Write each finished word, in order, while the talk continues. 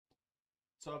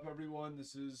What's up, everyone?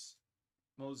 This is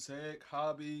Mosaic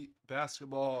Hobby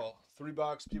Basketball.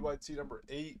 3-box PYT number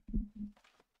 8.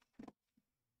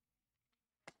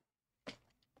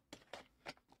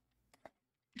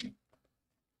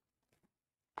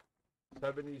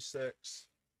 $76.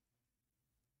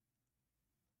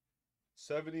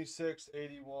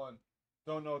 76.81.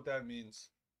 Don't know what that means.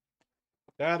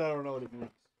 That I don't know what it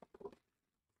means.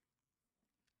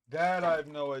 That I have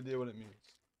no idea what it means.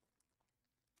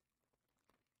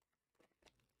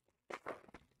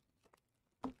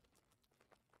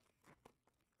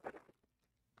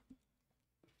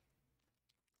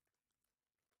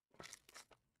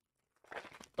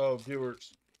 Oh,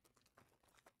 viewers.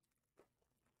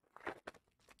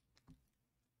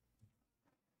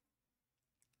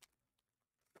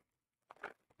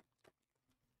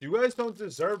 You guys don't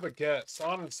deserve a guess,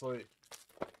 honestly.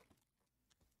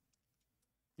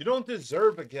 You don't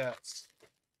deserve a guess.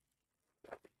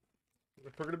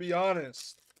 If we're going to be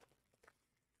honest.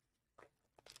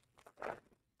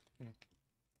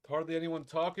 Hardly anyone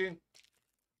talking.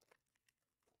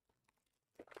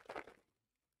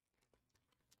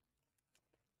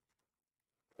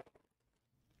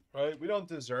 Right? We don't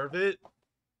deserve it.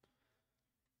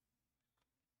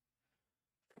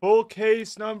 Full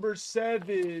case number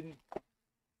 7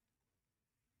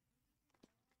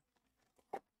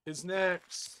 is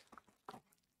next.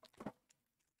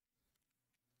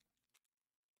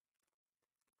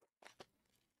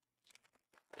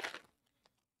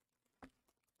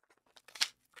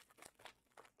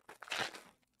 At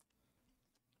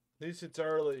least it's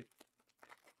early.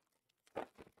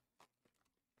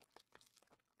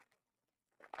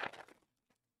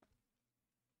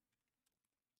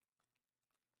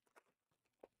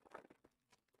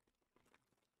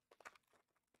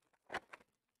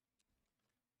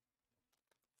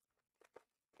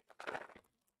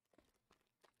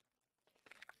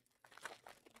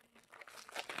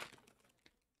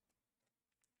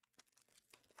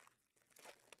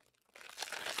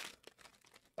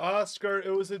 Oscar,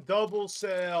 it was a double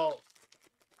sale.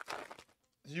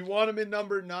 You want him in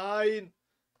number 9?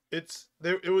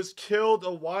 It was killed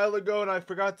a while ago, and I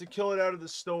forgot to kill it out of the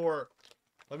store.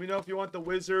 Let me know if you want the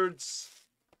Wizards.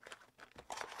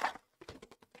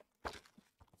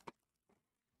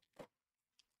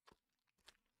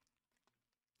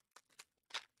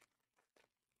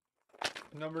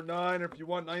 Number 9, or if you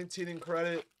want 19 in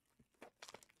credit.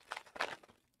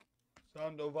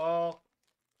 Sandoval.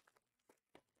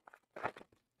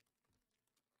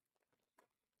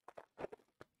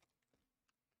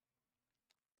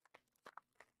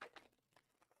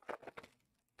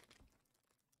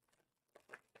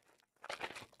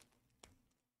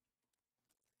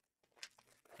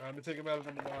 I'm going to take him out of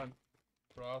number 9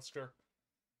 for Oscar.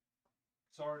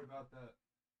 Sorry about that.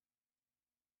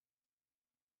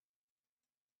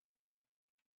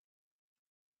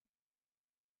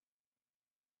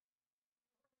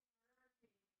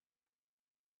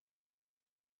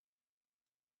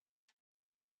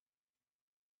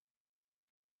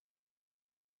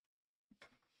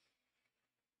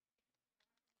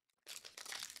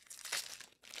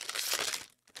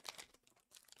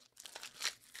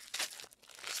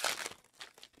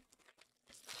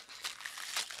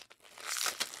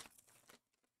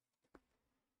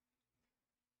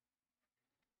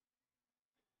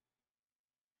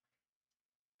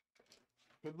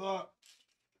 Good luck.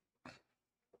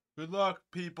 Good luck,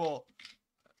 people.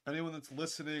 Anyone that's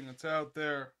listening, that's out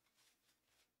there.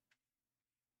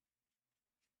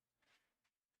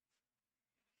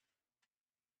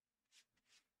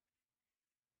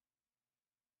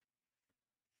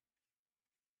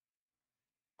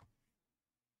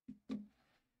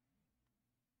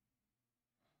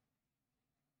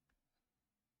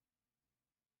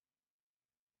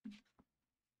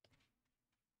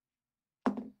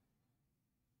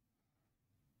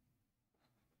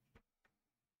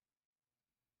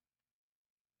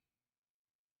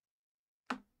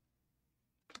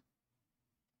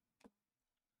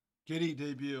 Giddy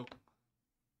debut.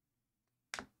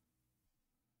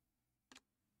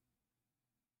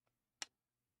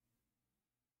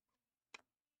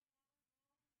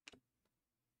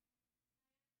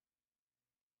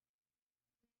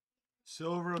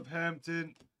 Silver of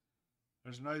Hampton.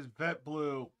 There's a nice vet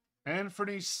blue.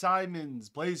 Anthony Simons,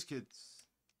 Blaze Kids.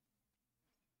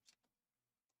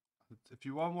 If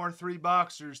you want more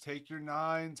 3-boxers, take your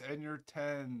 9s and your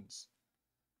 10s.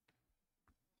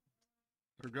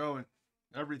 They're going.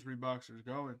 Every 3-boxer's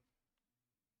going.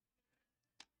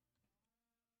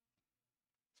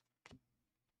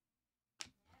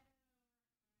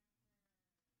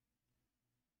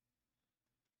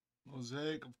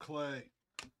 Mosaic of Clay.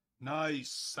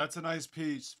 Nice. That's a nice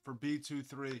piece for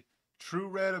B23. True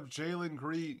red of Jalen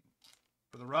Green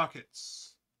for the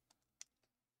Rockets.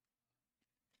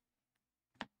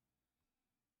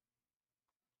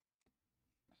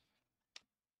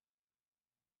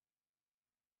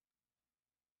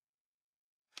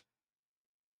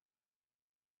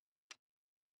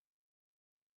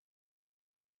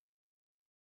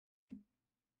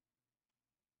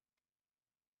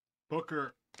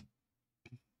 Booker.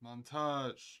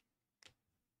 Montage.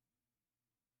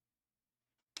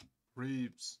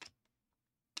 Reeves.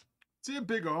 See a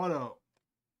big auto.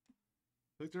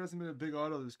 I think there hasn't been a big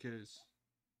auto this case.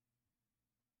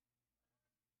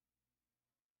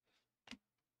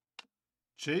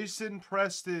 Jason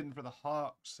Preston for the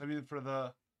Hawks. I mean, for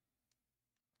the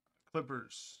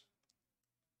Clippers.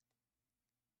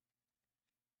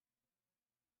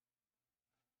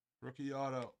 Rookie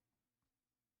auto.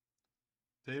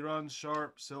 Dayron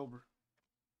Sharp, silver.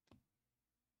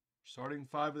 Starting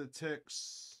 5 of the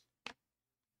ticks.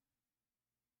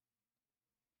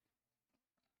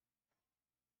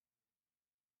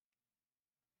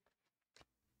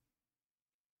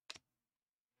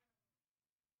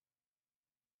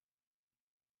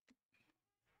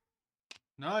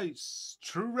 Nice.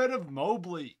 True red of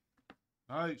Mobley.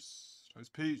 Nice. Nice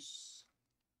piece.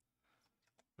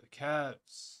 The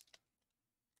Cavs.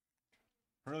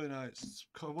 Really nice.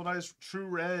 Couple nice true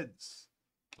reds.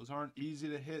 Those aren't easy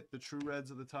to hit, the true reds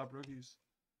of the top rookies.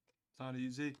 It's not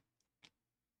easy.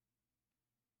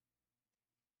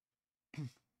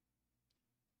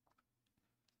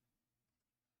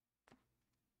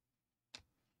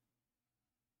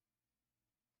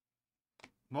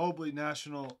 Mobley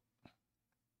National.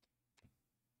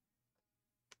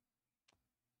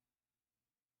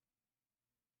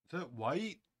 Is that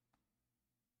white?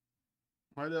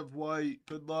 Might have white.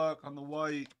 Good luck on the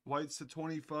white. White's to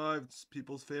 25. It's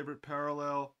people's favorite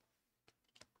parallel.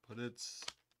 But it's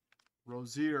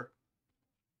Rozier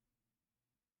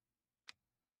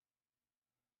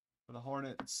for the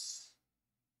Hornets.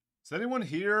 Is anyone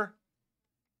here?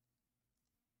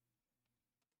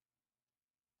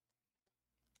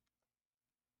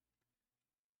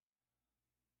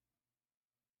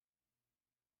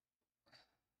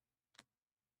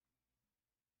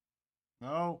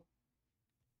 No?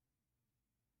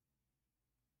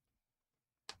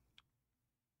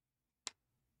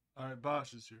 Alright,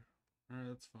 Bosch is here. Alright,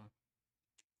 that's fine.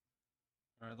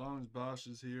 Alright, as long as Bosch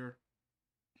is here.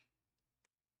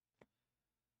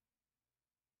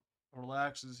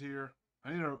 Relax is here.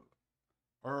 I need a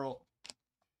Earl.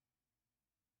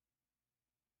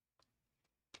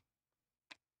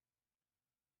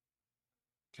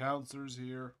 Counselor's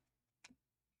here.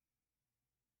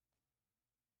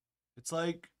 It's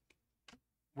like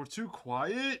we're too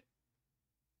quiet.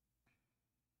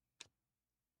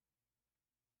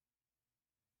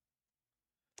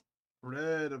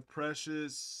 Red of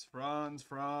Precious, Franz,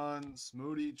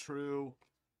 Moody, True.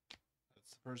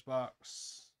 That's the first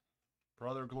box.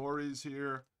 Brother Glory's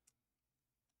here.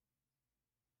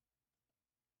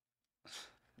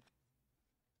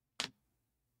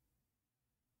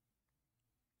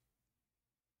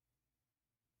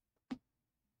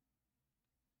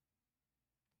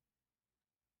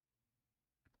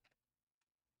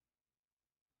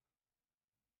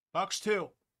 Box 2.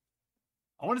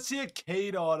 I want to see a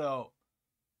Cade auto.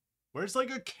 Where's like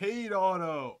a Cade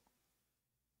auto?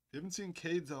 You haven't seen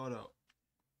Cade's auto.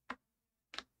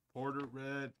 Porter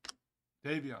red.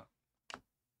 Davion.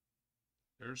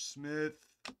 There's Smith.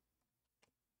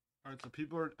 Alright, so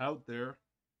people are out there.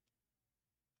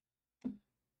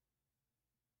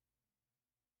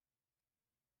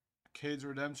 Cade's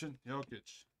redemption.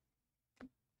 Jokic.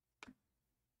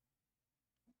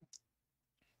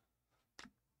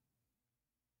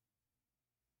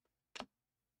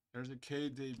 There's a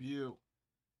Cade debut.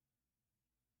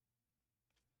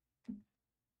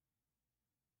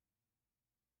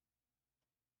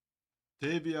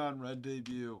 Davion red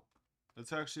debut.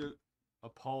 That's actually a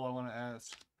poll I want to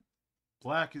ask.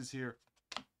 Black is here.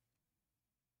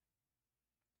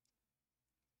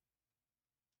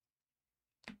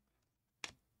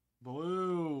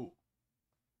 Blue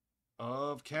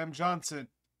of Cam Johnson.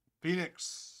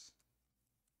 Phoenix.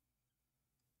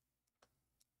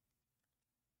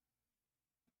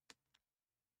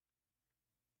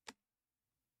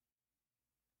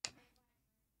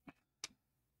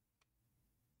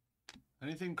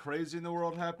 Anything crazy in the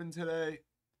world happened today?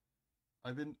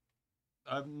 I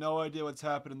have no idea what's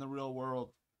happened in the real world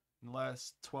in the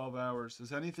last 12 hours.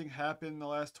 Has anything happened in the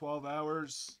last 12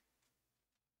 hours?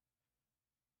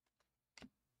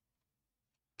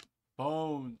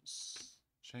 Bones.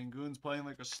 Shangun's playing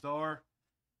like a star.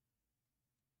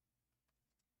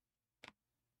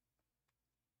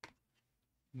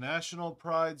 National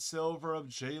Pride Silver of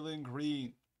Jalen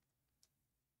Green.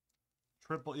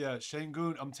 Triple, yeah,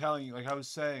 Şengün, I'm telling you, like I was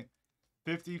saying,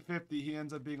 50-50, he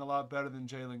ends up being a lot better than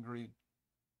Jalen Green.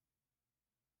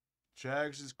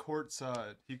 Jags is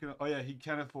courtside. He can, oh yeah, he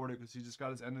can afford it because he just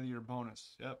got his end of the year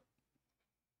bonus. Yep.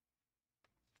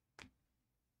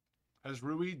 Has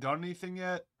Rui done anything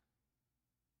yet?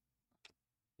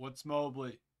 What's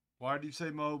Mobley? Why did you say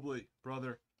Mobley,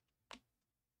 brother?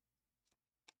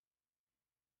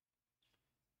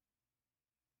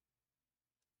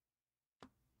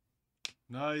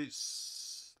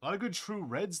 Nice. A lot of good true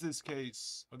reds this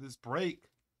case, or this break.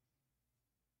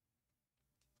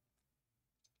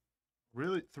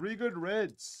 Really, 3 good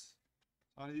reds.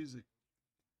 Not easy.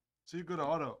 See a good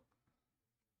auto.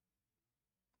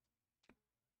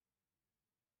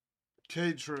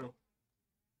 Okay, true.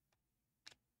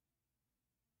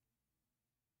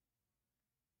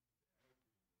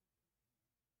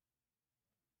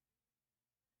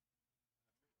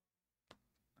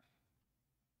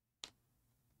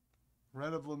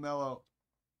 Red of LaMelo.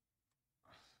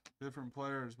 Different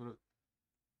players, but I'm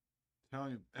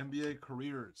telling you, NBA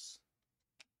careers.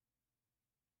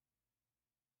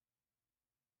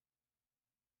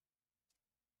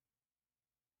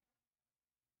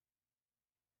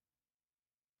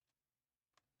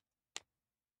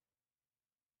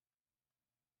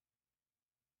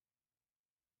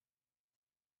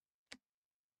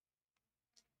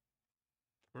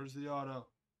 Where's the auto?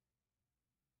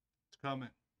 It's coming.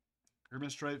 You're a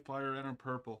straight flyer and a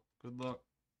purple. Good luck.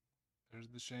 There's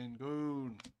the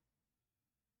Şengün.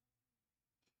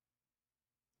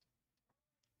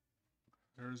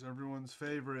 There's everyone's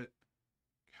favorite.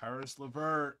 Karis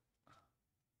LeVert.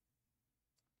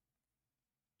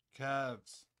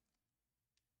 Cavs.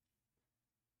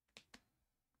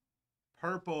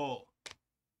 Purple.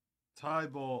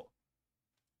 Tybalt.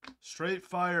 Straight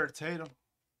fire. Tatum.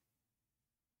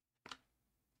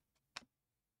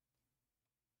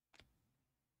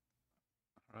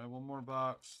 All right, one more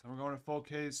box. Then we're going to full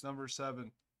case number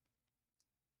 7.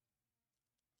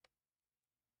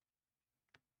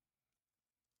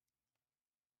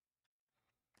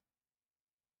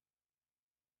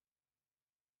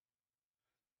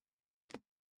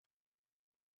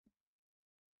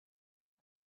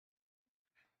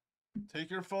 Take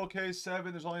your full case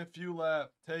 7. There's only a few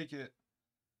left. Take it.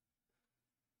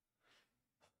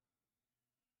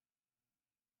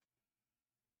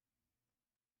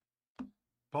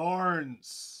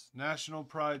 Barnes. National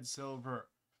Pride Silver.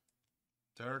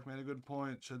 Derek made a good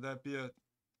point. Should that be a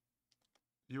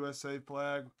USA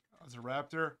flag as a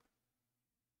Raptor?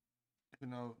 You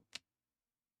know,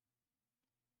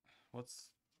 what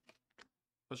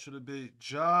should it be?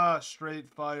 Straight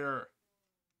fire.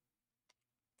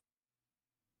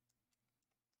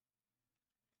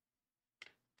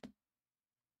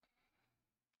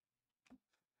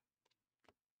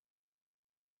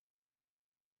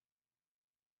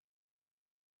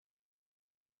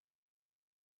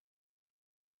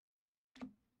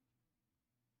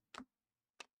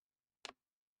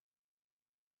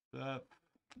 That.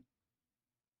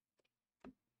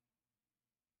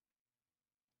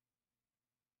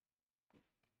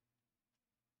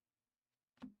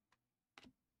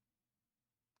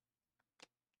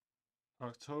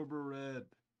 October red.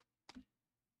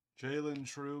 Jalen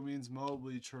true means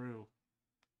Mobley true.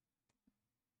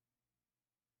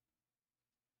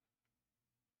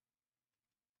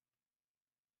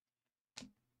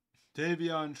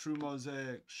 Davion true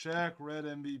mosaic. Shaq red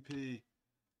MVP.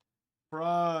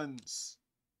 Bronze.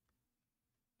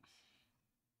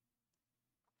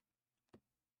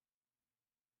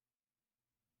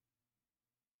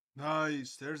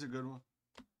 Nice. There's a good one.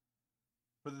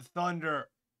 For the Thunder.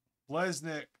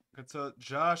 Blesnick. It's a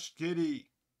Josh Giddey.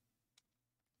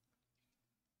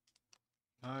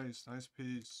 Nice. Nice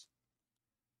piece.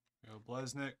 Go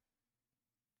Blesnick.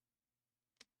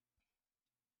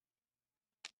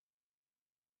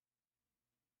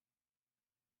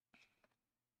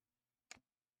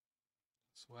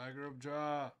 Swagger of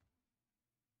Ja.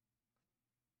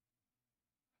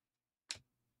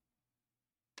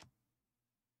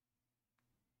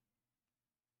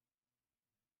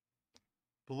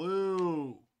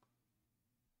 Blue.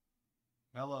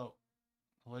 Melo.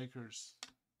 Lakers.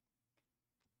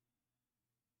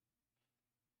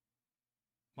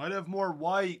 Might have more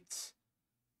white.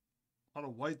 A lot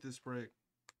of white this break.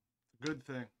 Good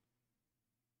thing.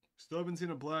 Still haven't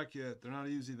seen a black yet. They're not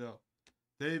easy though.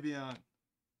 Davion.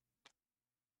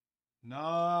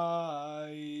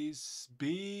 Nice.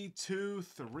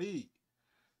 B2-3.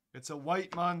 It's a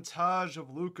white montage of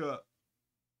Luka.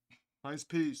 Nice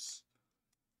piece.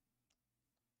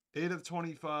 8 of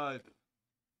 25.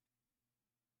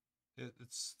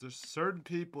 There's certain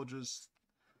people just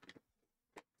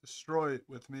destroy it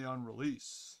with me on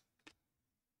release.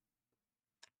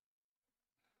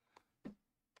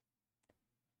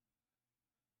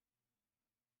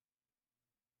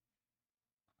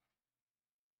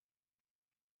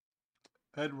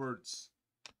 Edwards.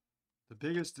 The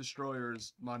biggest destroyer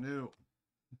is Manu.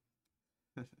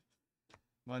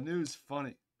 Manu's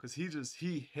funny because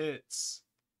he hits.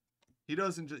 He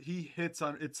doesn't just he hits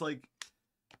on it's like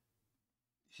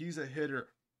he's a hitter.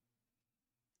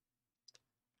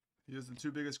 He has the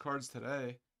two biggest cards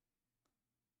today.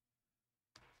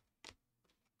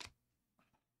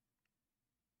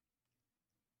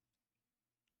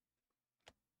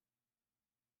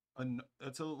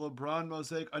 That's a LeBron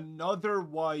mosaic. Another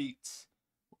white.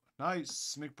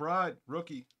 Nice. McBride,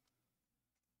 rookie.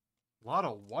 A lot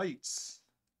of whites.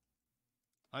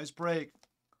 Nice break.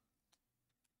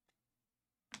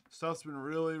 Stuff's been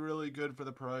really, really good for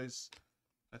the price.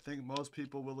 I think most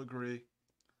people will agree.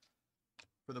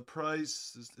 For the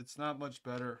price, it's not much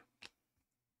better.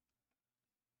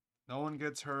 No one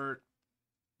gets hurt.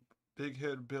 Big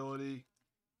hit ability.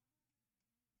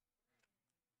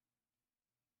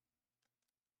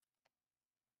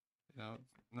 You know,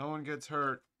 no one gets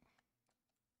hurt.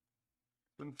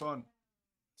 Been fun.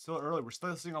 Still early. We're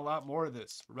still seeing a lot more of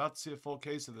this. We're about to see a full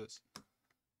case of this.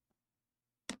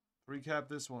 Recap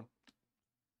this one.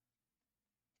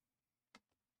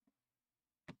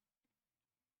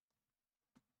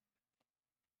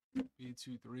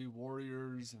 B2-3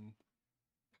 Warriors and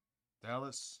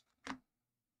Dallas.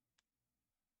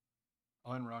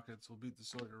 Oh, and Rockets. We'll beat the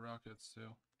Sawyer Rockets too.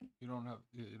 You don't have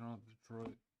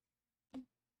Detroit.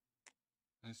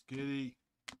 Nice Giddy.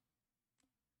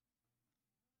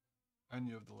 And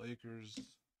you have the Lakers.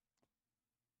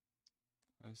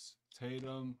 Nice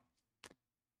Tatum.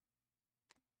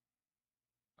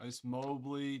 Nice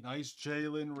Mobley. Nice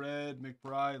Jalen Red.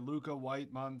 McBride. Luka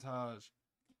White montage.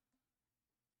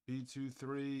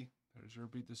 B2-3. There's your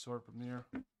beat the sort from there.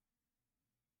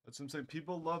 That's what I'm saying.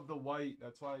 People love the white.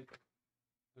 That's why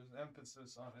there's an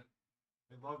emphasis on it.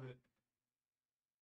 They love it.